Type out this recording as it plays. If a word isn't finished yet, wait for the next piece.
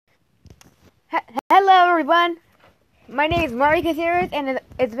Hello everyone, my name is Mari Caceres, and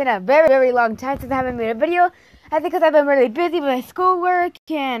it's been a very long time since I haven't made a video. I think because I've been really busy with my schoolwork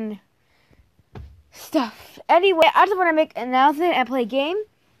and stuff. Anyway, I just want to make an announcement and play a game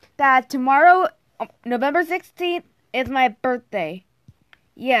that tomorrow, November 16th, is my birthday.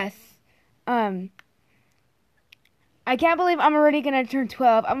 Yes. I can't believe I'm already going to turn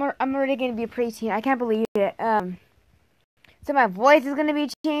 12. I'm already going to be a preteen. I can't believe it. So my voice is going to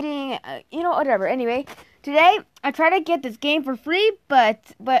be changing, whatever. Anyway, today I tried to get this game for free,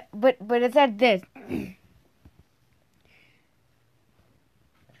 but it said this.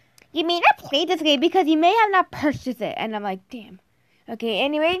 You may not play this game because you may have not purchased it. And I'm like, damn. Okay,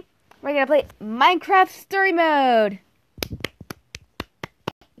 anyway, we're going to play Minecraft Story Mode.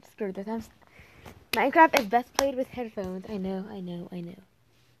 Screw this. Minecraft is best played with headphones. I know. I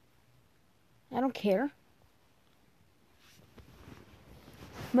don't care.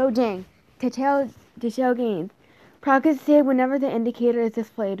 Mojang. Detail gains. Progress saved whenever the indicator is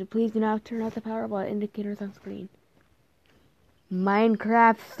displayed. Please do not turn off the power while the indicator is on screen.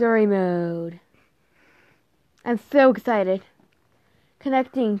 Minecraft Story Mode. I'm so excited.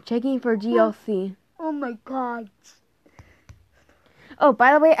 Connecting. Checking for GLC. Oh my god. Oh,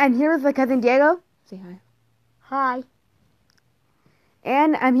 by the way, I'm here with my cousin Diego. Say hi. Hi.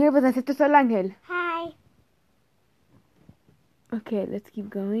 And I'm here with my sister Sol Angel. Hi. Okay, let's keep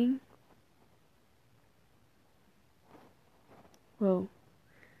going. Whoa.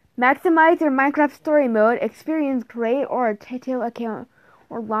 Maximize your Minecraft Story Mode. Experience create or a Telltale account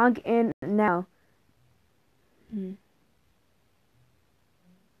or log in now.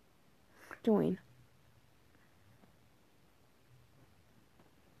 Join.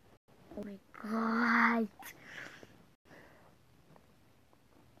 Oh my god.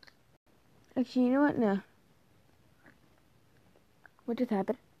 Actually, you know what? No. What just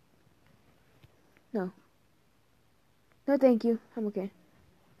happened? No. No, thank you. I'm okay.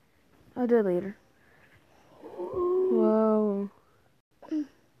 I'll do it later. Whoa.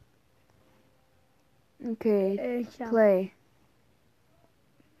 Okay. Play.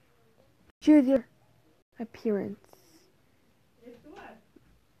 Choose your appearance.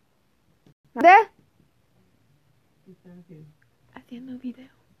 ¿Dónde? Haciendo video.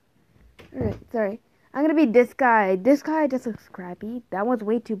 Alright, sorry. I'm gonna be this guy. This guy just looks crappy. That one's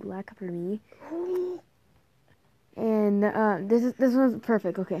way too black for me. And this one's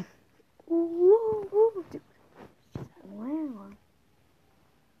perfect. Okay. Wow.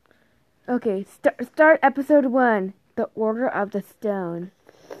 Okay. Start episode 1. The Order of the Stone.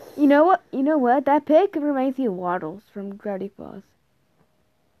 You know what? That pic reminds me of Waddles from Gravity Falls.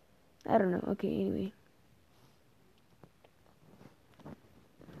 I don't know. Okay. Anyway.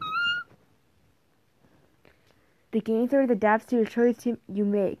 The game story adapts to the choice you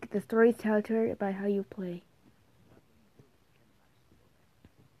make. The story is told by how you play.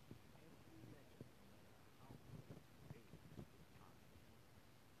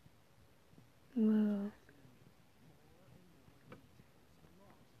 Whoa.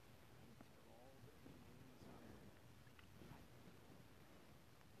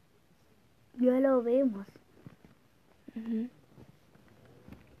 Ya lo vemos.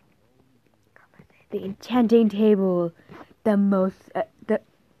 The enchanting table. The most... The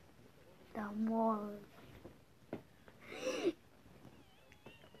more.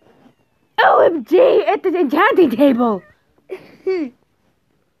 OMG! It's the enchanting table!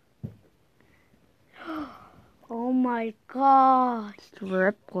 Oh my god.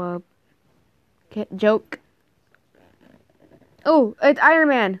 Strip club. Okay, joke. Oh, it's Iron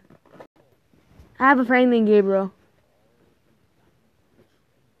Man. I have a friend named Gabriel.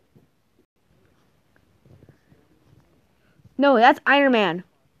 No, that's Iron Man.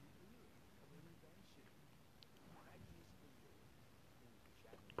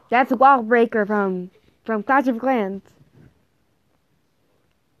 That's Wallbreaker from Clash of Clans.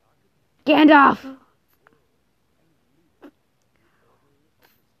 Gandalf!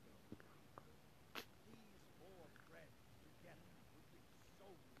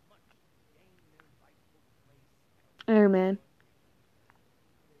 Iron Man.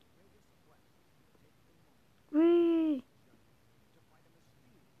 Whee!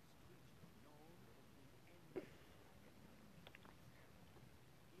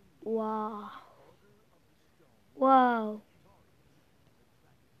 Wow. Wow.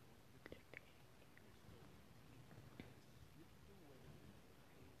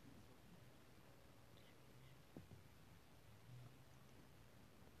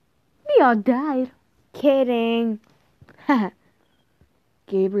 We all died. Kidding.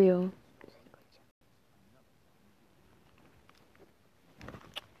 Gabriel.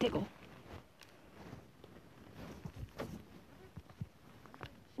 Diggle.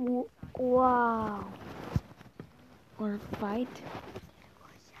 Wow. Or fight.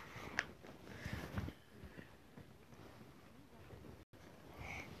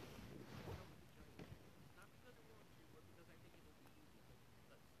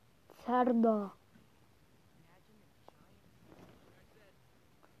 Cerdo.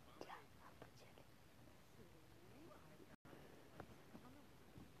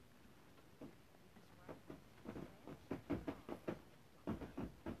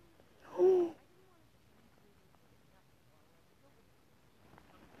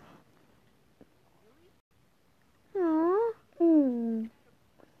 Aww. Mm.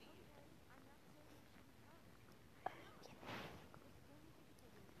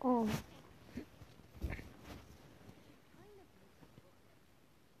 Oh.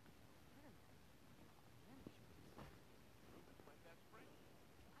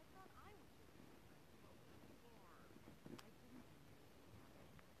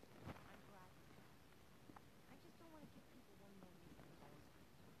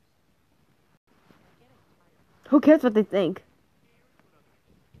 Who cares what they think?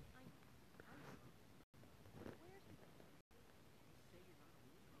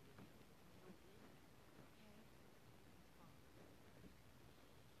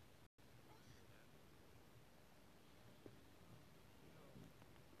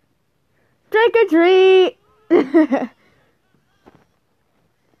 Trick or treat!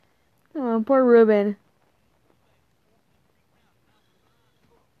 Oh, poor Ruben.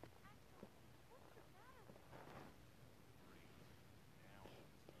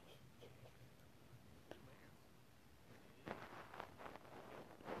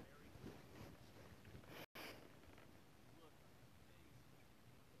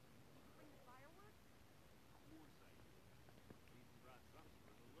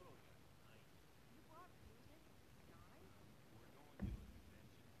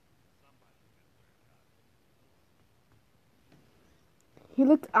 He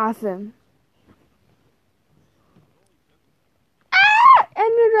looked awesome. Ah!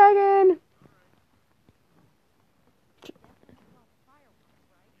 Ender Dragon!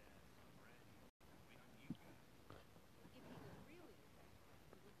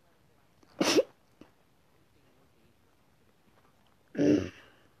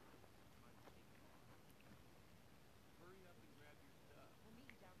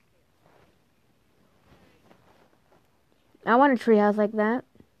 I want a treehouse like that.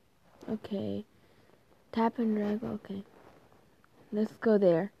 Okay. Tap and drag. Okay. Let's go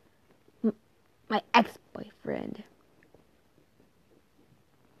there. My ex-boyfriend.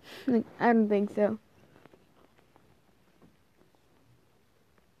 I don't think so.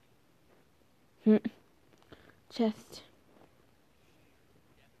 Chest.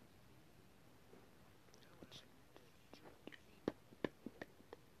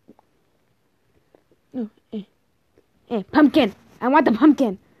 Oh, pumpkin! I want the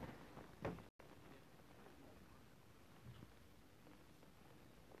pumpkin!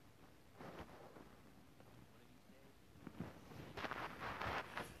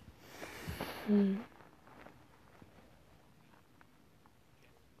 Hmm.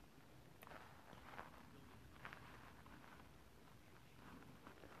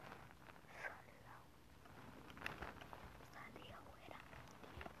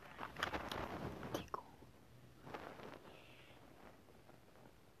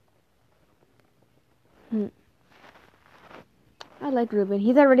 I like Ruben.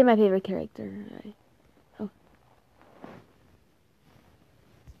 He's already my favorite character. Oh.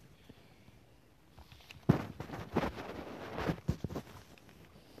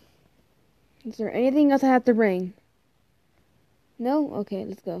 Is there anything else I have to bring? No? Okay,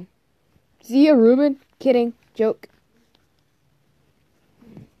 let's go. See ya, Ruben. Kidding. Joke.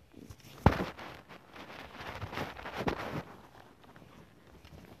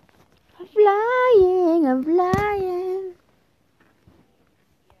 I'm flying.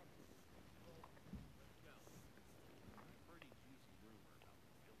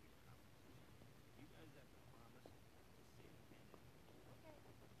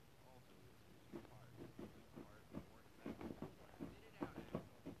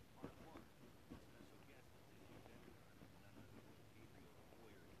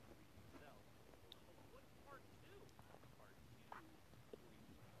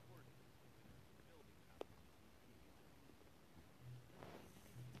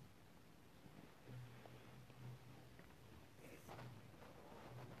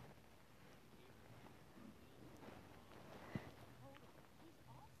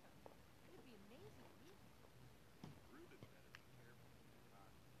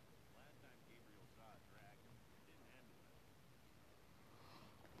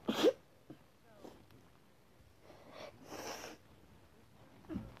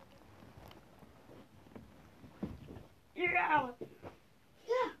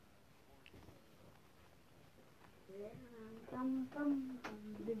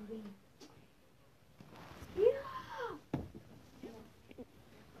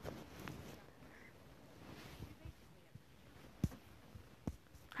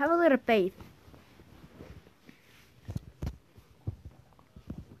 Have a little faith.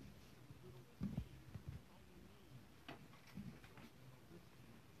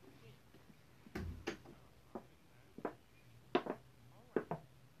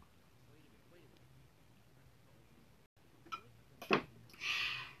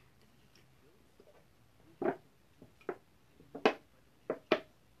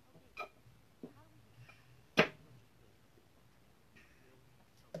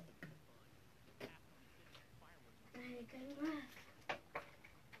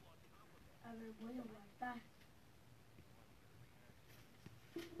 A ver, voy a guardar.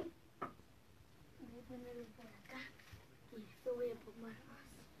 Voy a ponerlo por acá y esto voy a poner más.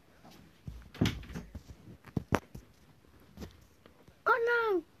 Oh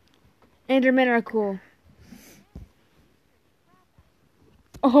no! Endermen are cool.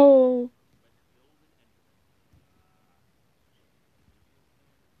 Oh.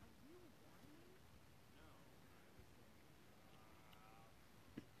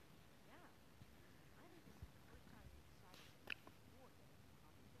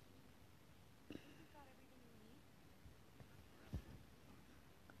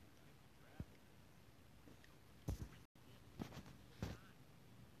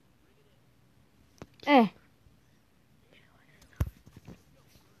 Eh.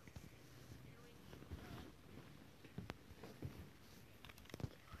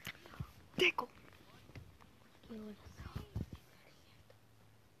 Teco.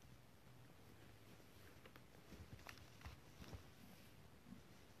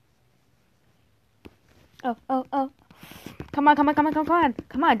 Oh, oh, oh. Come on, come on, come on, come on, come on.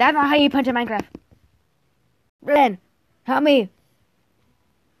 Come on, that's not how you punch in Minecraft. Ren, help me.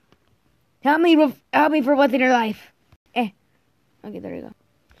 Help me for once in your life. Eh. Okay, there you go.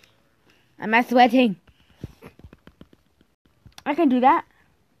 I'm not sweating. I can do that.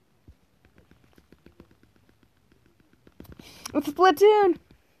 It's Splatoon.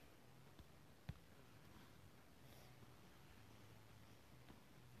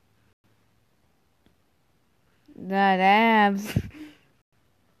 That abs.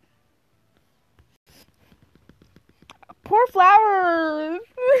 Poor flowers.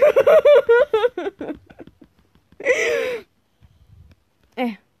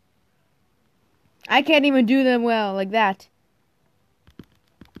 Eh. I can't even do them well like that.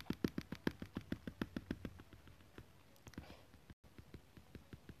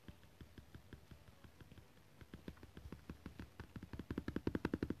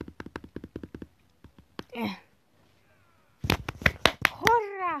 Eh.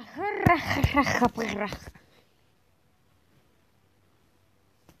 Hurrah, hurrah, hurrah, hurrah.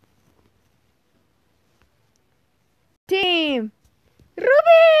 Team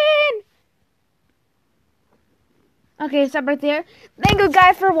Ruben. Okay, stop right there. Thank you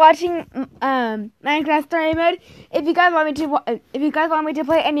guys for watching Minecraft Story Mode. If you guys want me to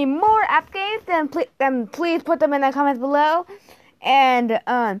play any more app games, then please put them in the comments below. And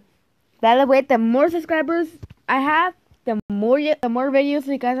by the way, the more subscribers I have, the more videos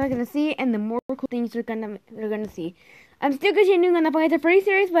you guys are gonna see, and the more cool things you're gonna see. I'm still continuing on the Five Nights at Freddy's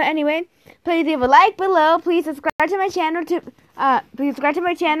series, but anyway, please leave a like below. Please subscribe to my channel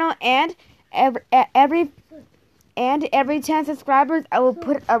and every 10 subscribers, I will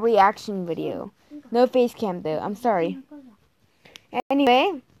put a reaction video. No face cam though. I'm sorry.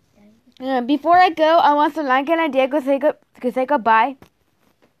 Anyway, before I go, I want Solange and Diego to say goodbye.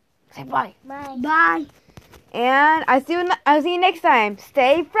 Say bye. Bye. Bye. And I'll see you next time.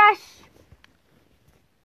 Stay fresh.